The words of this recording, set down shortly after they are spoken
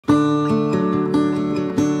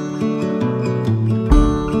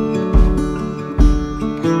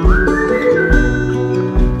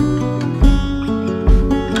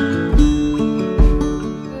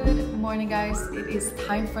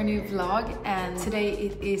and today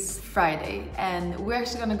it is Friday and we're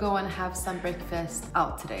actually gonna go and have some breakfast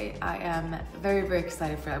out today. I am very, very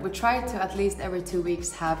excited for that. We try to at least every 2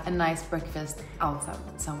 weeks have a nice breakfast out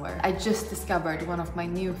somewhere. I just discovered one of my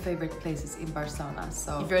new favorite places in Barcelona.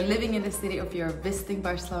 So if you're living in the city or if you're visiting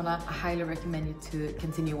Barcelona, I highly recommend you to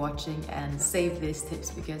continue watching and save these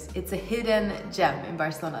tips because it's a hidden gem in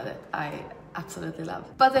Barcelona that I absolutely love.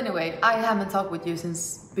 But anyway, I haven't talked with you since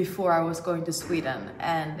before I was going to Sweden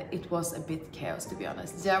and it was a bit chaos, to be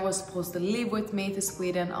honest. Jar was supposed to live with me to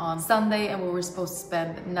Sweden on Sunday and we were supposed to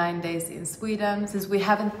spend 9 days in Sweden. Since we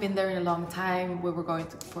haven't been there in a long time, we were going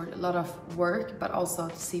for a lot of work, but also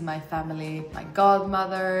to see my family, my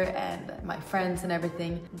godmother and my friends and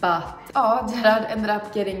everything. But Gerard ended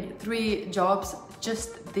up getting 3 jobs just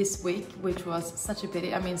this week, which was such a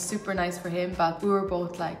pity. I mean, super nice for him, but we were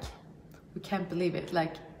both like, we can't believe it,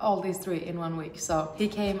 like all these 3 in 1 week. So he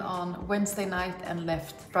came on Wednesday night and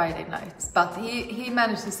left Friday night. But he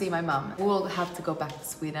managed to see my mom. We'll have to go back to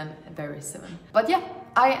Sweden very soon. But yeah,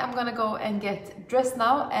 I am gonna go and get dressed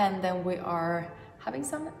now and then we are having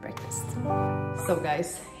some breakfast. So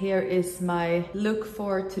guys, here is my look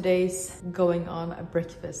for today's going on a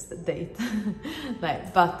breakfast date.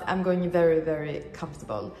 But I'm going very, very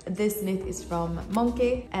comfortable. This knit is from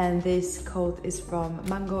Monkey and this coat is from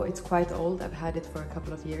Mango. It's quite old, I've had it for a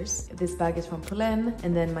couple of years. This bag is from Polen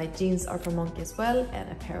and then my jeans are from Monkey as well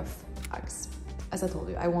and a pair of Uggs. As I told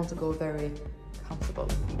you, I want to go very comfortable.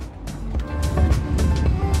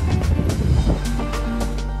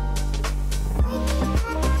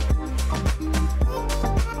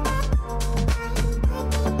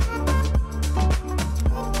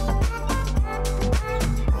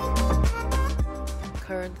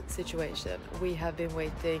 Situation. We have been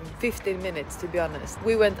waiting 15 minutes, to be honest.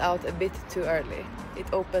 We went out a bit too early. It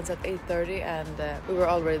opens at 8:30 and we were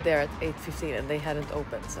already there at 8:15 and they hadn't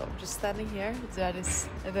opened. So I'm just standing here. That is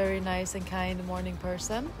a very nice and kind morning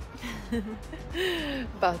person.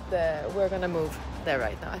 But we're gonna move there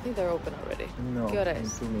right now. I think they're open already. No, in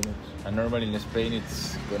 2 minutes. And normally in Spain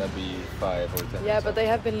it's gonna be 5 or 10. Yeah, but they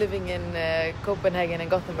have been living in Copenhagen and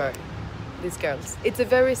Gothenburg. These girls. It's a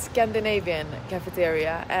very Scandinavian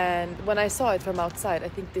cafeteria and when I saw it from outside, I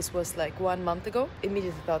think this was like 1 month ago,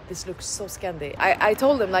 immediately thought this looks so Scandi. I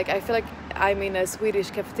told them like I feel like I'm in a Swedish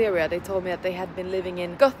cafeteria. They told me that they had been living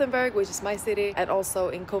in Gothenburg, which is my city, and also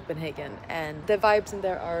in Copenhagen, and the vibes in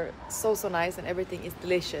there are so nice and everything is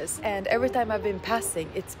delicious. And every time I've been passing,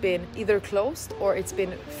 it's been either closed or it's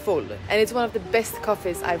been full, and it's one of the best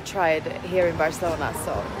coffees I've tried here in Barcelona.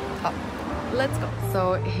 So let's go. So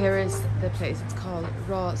here is the place. It's called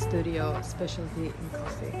Raw Studio Specialty in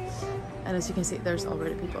Coffee. And as you can see, there's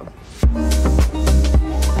already people.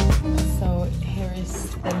 So here is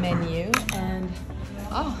the menu and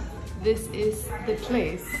this is the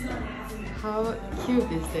place. How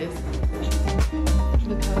cute is this?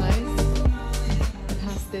 Look how nice. It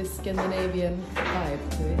has this Scandinavian vibe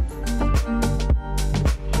to it.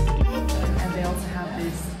 And they also have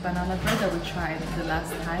this banana bread that we tried the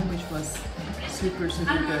last time, which was super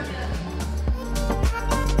good.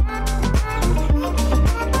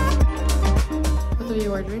 What are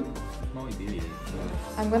you ordering? No idea.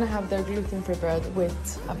 I'm gonna have their gluten-free bread with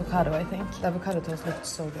avocado, I think. The avocado toast looked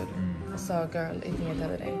so good. I saw a girl eating it the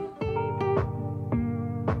other day.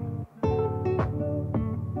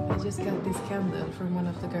 I just got this candle from one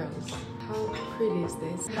of the girls. How pretty is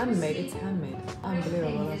this? Handmade, it's handmade.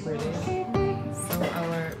 Unbelievable how pretty. So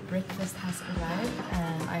our breakfast has arrived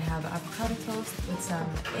and I have avocado toast with some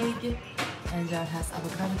egg and Jared has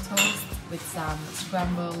avocado toast with some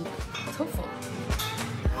scrambled tofu.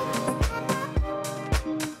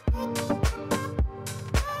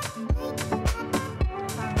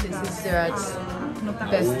 This is Jared's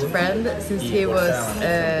best friend since he was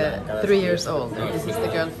 3 years old. This is the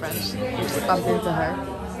girlfriend. We just bumped into her.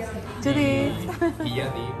 Today.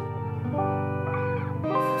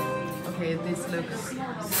 Okay, this looks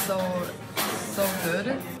so good.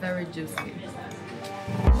 Very juicy.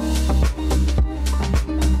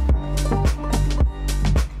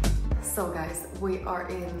 So guys, we are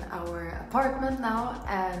in our apartment now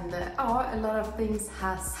and a lot of things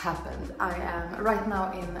has happened. I am right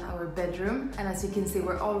now in our bedroom and as you can see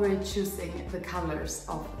we're already choosing the colors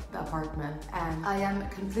of the apartment and I am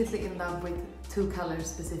completely in love with 2 colors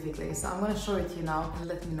specifically. So I'm gonna show it to you now and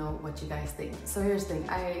let me know what you guys think. So here's the thing,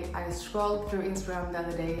 I scrolled through Instagram the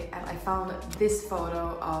other day and I found this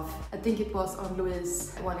photo of, I think it was on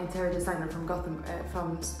Louise, one interior designer from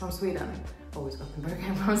from Sweden. Always Gothenburg,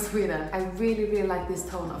 I'm from Sweden. I really like this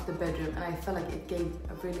tone of the bedroom and I felt like it gave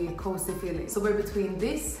a really cozy feeling. So we're between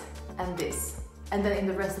this and this. And then in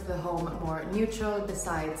the rest of the home, more neutral,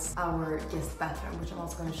 besides our guest bathroom, which I'm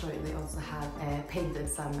also going to show you. They also have painted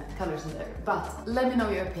some colors in there. But let me know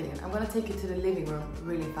your opinion. I'm going to take you to the living room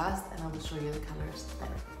really fast and I will show you the colors there.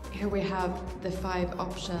 Here we have the 5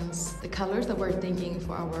 options, the colors that we're thinking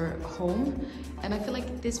for our home. And I feel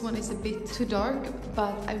like this one is a bit too dark,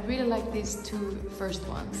 but I really like these 2 first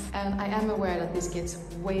ones. And I am aware that this gets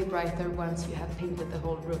way brighter once you have painted the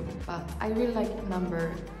whole room. But I really like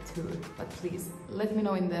number 2. But please let me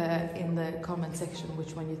know in the comment section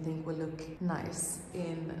which one you think will look nice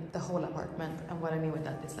in the whole apartment. And what I mean with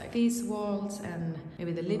that is like these walls and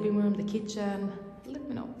maybe the living room, the kitchen. Let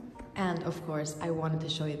me know. And of course, I wanted to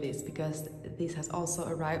show you this because this has also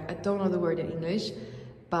arrived. I don't know the word in English,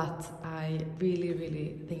 but I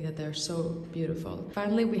really think that they're so beautiful.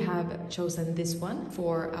 Finally, we have chosen this one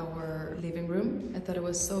for our living room. I thought it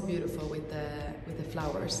was so beautiful with the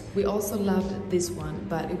flowers. We also loved this one,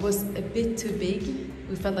 but it was a bit too big.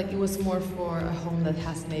 We felt like it was more for a home that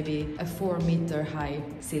has maybe a 4-meter high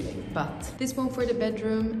ceiling. But this one for the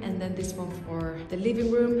bedroom, and then this one for the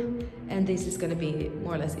living room, and this is gonna be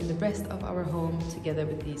more or less in the rest of our home together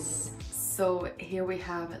with these. So here we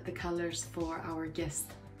have the colors for our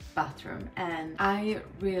guest bathroom, and I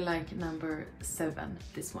really like number 7,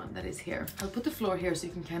 this one that is here. I'll put the floor here so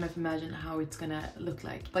you can kind of imagine how it's gonna look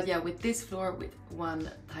like. But yeah, with this floor with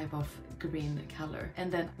one type of green color,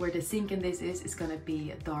 and then where the sink in this is gonna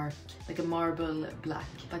be dark, like a marble black.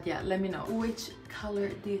 But yeah, let me know which color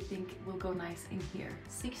do you think will go nice in here.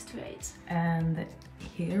 6 to 8. And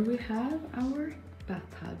here we have our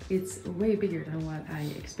bathtub. It's way bigger than what I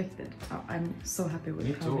expected. Oh, I'm so happy with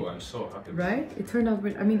it. Me too, I'm so happy. Right? It turned out,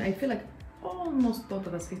 I mean, I feel like almost both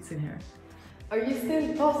of us fits in here. Are you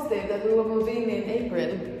still positive that we will move in April?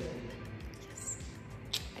 Yes,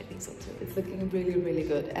 I think so too. It's looking really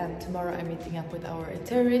good. And tomorrow I'm meeting up with our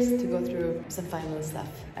terrorist to go through some final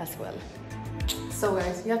stuff as well. So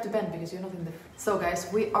guys, you have to bend because you're not in the... So guys,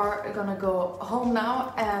 we are gonna go home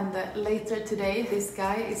now, and later today this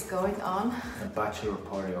guy is going on a bachelor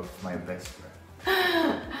party of my best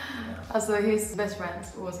friend. Also, his best friend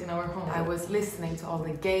was in our home. I was listening to all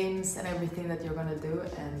the games and everything that you're gonna do,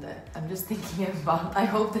 and I'm just thinking about, I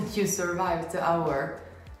hope that you survive to our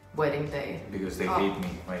wedding day. Because they hate me,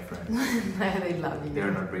 my friends. They love you.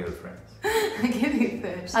 They're not real friends.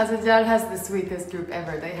 Also, Jar has the sweetest group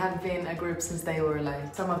ever. They have been a group since they were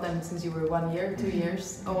like, some of them since you were 1 year, 2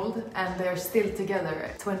 years old, and they're still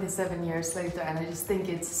together 27 years later, and I just think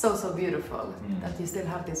it's so beautiful that you still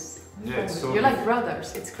have this. Yeah, it's so you're like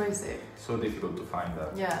brothers. It's crazy. So difficult to find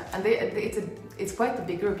that. Yeah, and it's quite a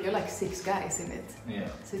big group. You're like 6 guys in it. Yeah.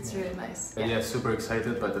 So it's really nice. But yeah, super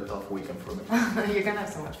excited, but a tough weekend for me. You're gonna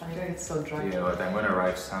have so much fun. You're gonna get so drunk. Yeah, but I'm gonna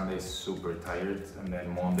arrive Sunday super tired, and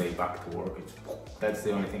then Monday back to work. That's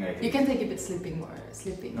the only thing I hate. You can take a bit sleeping.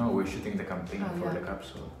 No, we're shooting the campaign for the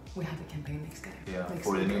capsule. We have a campaign next time. Yeah,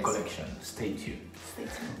 for the new collection. Stay tuned. Stay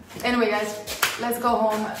tuned. Anyway, guys, let's go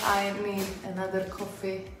home. I need another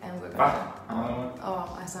coffee, and we're gonna.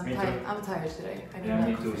 I'm tired today. I need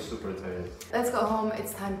me too. Super tired. Let's go home.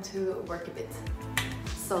 It's time to work a bit.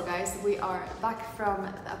 So guys, we are back from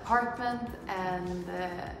the apartment, and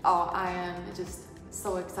I am just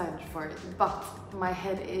so excited for it, but my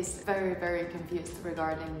head is very confused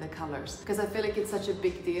regarding the colors, because I feel like it's such a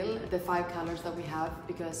big deal, the 5 colors that we have,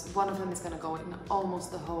 because one of them is gonna go in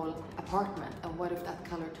almost the whole apartment, and what if that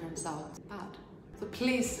color turns out bad? So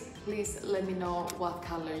please let me know what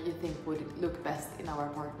color you think would look best in our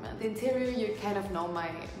apartment. The interior, you kind of know my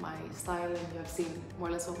style, and you have seen more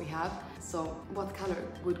or less what we have. So what color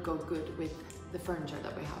would go good with the furniture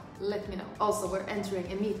that we have? Let me know. Also, we're entering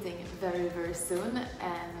a meeting very soon,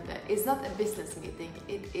 and it's not a business meeting,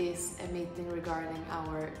 it is a meeting regarding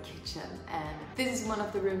our kitchen, and this is one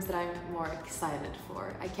of the rooms that I'm more excited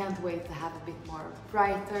for. I can't wait to have a bit more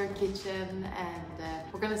brighter kitchen,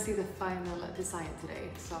 and we're gonna see the final design today,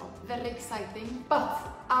 so very exciting. But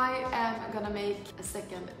I am gonna make a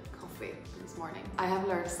second coffee this morning. I have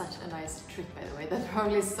learned such a nice trick, by the way, that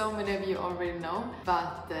probably so many of you already know,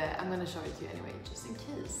 but I'm gonna show it to you anyway, just in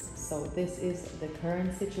case. So this is the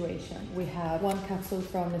current situation. We have 1 capsule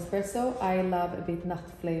from Nespresso. I love a bit nut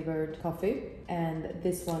flavored coffee, and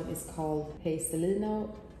this one is called Hazelino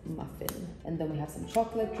muffin. And then we have some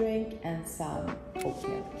chocolate drink and some oat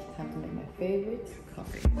milk. Time to make my favorite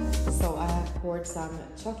coffee. So I have poured some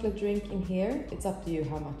chocolate drink in here. It's up to you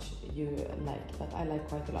how much you like, but I like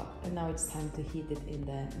quite a lot. And now it's time to heat it in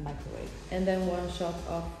the microwave. And then 1 shot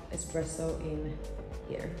of espresso in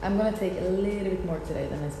here. I'm gonna take a little bit more today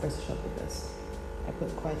than espresso shot because I put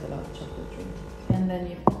quite a lot of chocolate drink. And then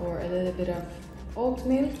you pour a little bit of oat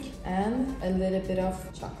milk and a little bit of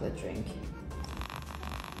chocolate drink.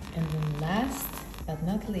 And then last but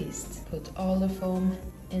not least, put all the foam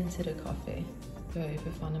into the coffee. Jag är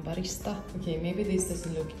för fan en barista. Okay, maybe this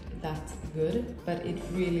doesn't look that good, but it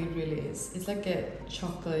really, really is. It's like a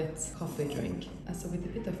chocolate coffee drink. Also with a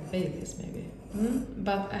bit of Baileys maybe.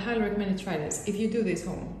 But I highly recommend you try this. If you do this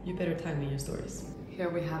home, you better tag me in your stories. Here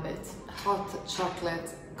we have it. Hot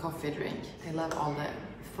chocolate coffee drink. I love all the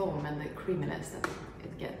foam and the creaminess that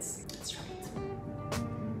it gets. Let's try it.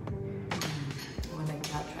 I'm gonna make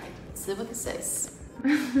that try it. Let's see what it says.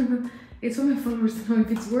 It's for my followers to know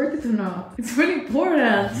if it's worth it or not. It's really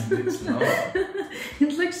important. It's not.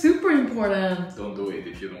 It's like super important. Don't do it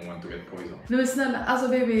if you don't want to get poisoned. No, snälla, alltså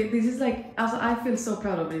baby, this is like, also I feel so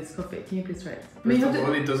proud of this coffee. Can you please try it? First of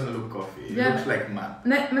all, it doesn't look coffee. It looks like matte.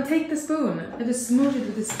 Nej, men take the spoon. And just smoosh it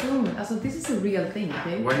with the spoon. Also, this is a real thing,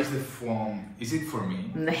 okay? What is the foam? Is it for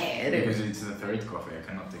me? Nej, det Because it's the third coffee, I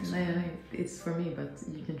cannot think so. Nej, it's for me, but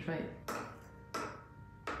you can try it.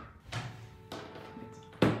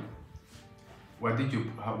 What did you,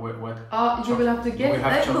 what? You will have to guess. We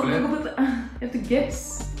have chocolate? You have to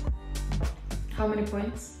guess. How many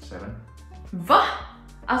points? 7. Va?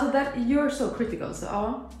 Alltså that, you're so critical,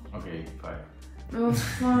 so Okay, 5. Oh,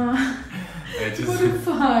 fuck. What a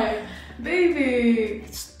 5? Baby!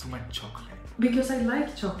 It's too much chocolate. Because I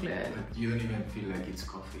like chocolate. But you don't even feel like it's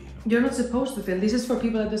coffee, you know? You're not supposed to feel. This is for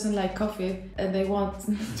people that doesn't like coffee and they want...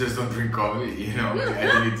 Just don't drink coffee, you know?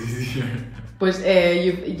 I think it's easier. But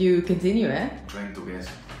you continue, eh? Trying to guess.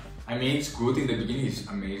 I mean, it's good in the beginning, it's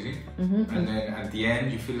amazing. And then at the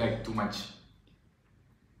end, you feel like too much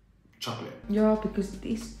chocolate. Yeah, because it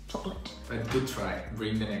is chocolate. But good try.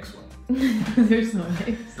 Bring the next one. There's no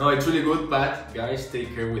next. No, it's really good, but guys,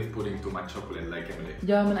 take care with putting too much chocolate, like Emily.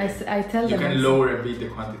 Yeah, man, I tell them. You can lower a bit the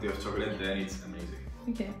quantity of chocolate, then it's amazing.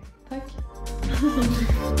 Okay, tack.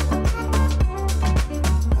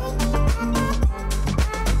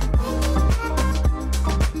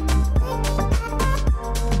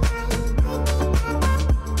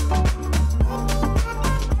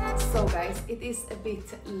 It is a bit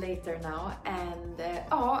later now, and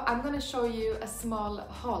I'm gonna show you a small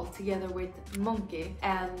haul together with Monkey.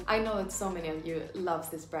 And I know that so many of you loves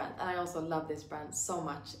this brand, and I also love this brand so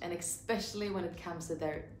much, and especially when it comes to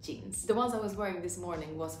their jeans. The ones I was wearing this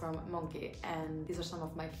morning was from Monkey, and these are some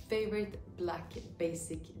of my favorite black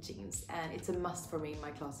basic jeans, and it's a must for me in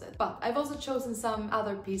my closet. But I've also chosen some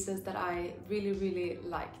other pieces that I really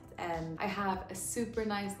liked, and I have a super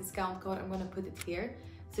nice discount code. I'm gonna put it here,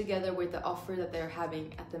 together with the offer that they're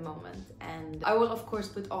having at the moment. And I will of course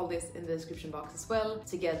put all this in the description box as well,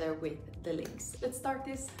 together with the links. Let's start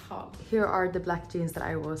this haul. Here are the black jeans that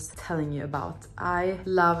I was telling you about. I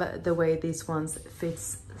love the way these ones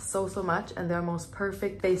fits so much, and they're most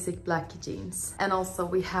perfect basic black jeans. And also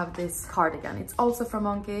we have this cardigan. It's also from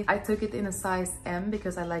Monkey. I took it in a size M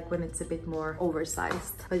because I like when it's a bit more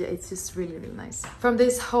oversized. But yeah, it's just really nice. From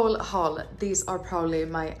this whole haul, these are probably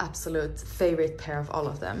my absolute favorite pair of all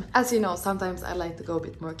of them. As you know, sometimes I like to go a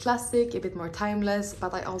bit more classic, a bit more timeless,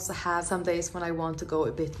 but I also have some days when I want to go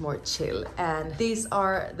a bit more chill. And these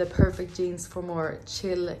are the perfect jeans for more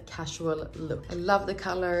chill, casual look. I love the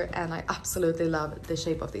color, and I absolutely love the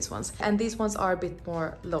shape of these ones. And these ones are a bit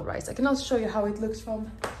more low-rise. I can also show you how it looks from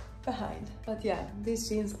behind. But yeah, these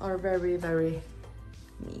jeans are very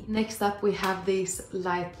me. Next up we have these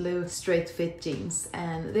light blue straight fit jeans,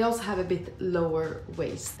 and they also have a bit lower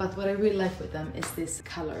waist. But what I really like with them is this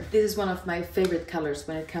color. This is one of my favorite colors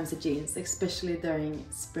when it comes to jeans, especially during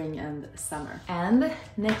spring and summer. And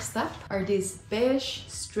next up are these beige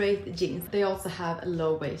straight jeans. They also have a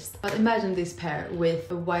low waist. But imagine this pair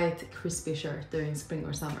with a white crispy shirt during spring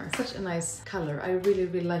or summer. Such a nice color. I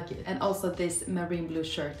really like it. And also this marine blue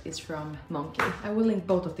shirt is from Monkey. I will link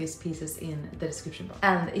both of these pieces in the description box.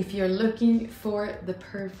 And if you're looking for the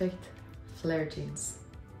perfect flare jeans,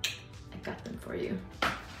 I got them for you.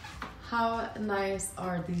 How nice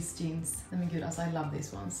are these jeans? I mean, good, as I love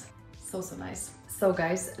these ones. So nice. So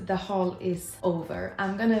guys, the haul is over.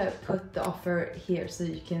 I'm gonna put the offer here so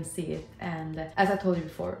you can see it, and as I told you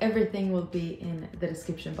before, everything will be in the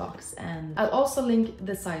description box, and I'll also link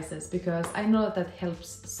the sizes because I know that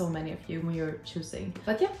helps so many of you when you're choosing.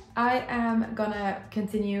 But yeah, I am gonna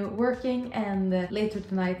continue working, and later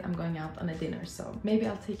tonight I'm going out on a dinner, so maybe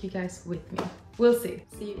I'll take you guys with me. We'll see.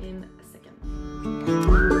 See you in a second.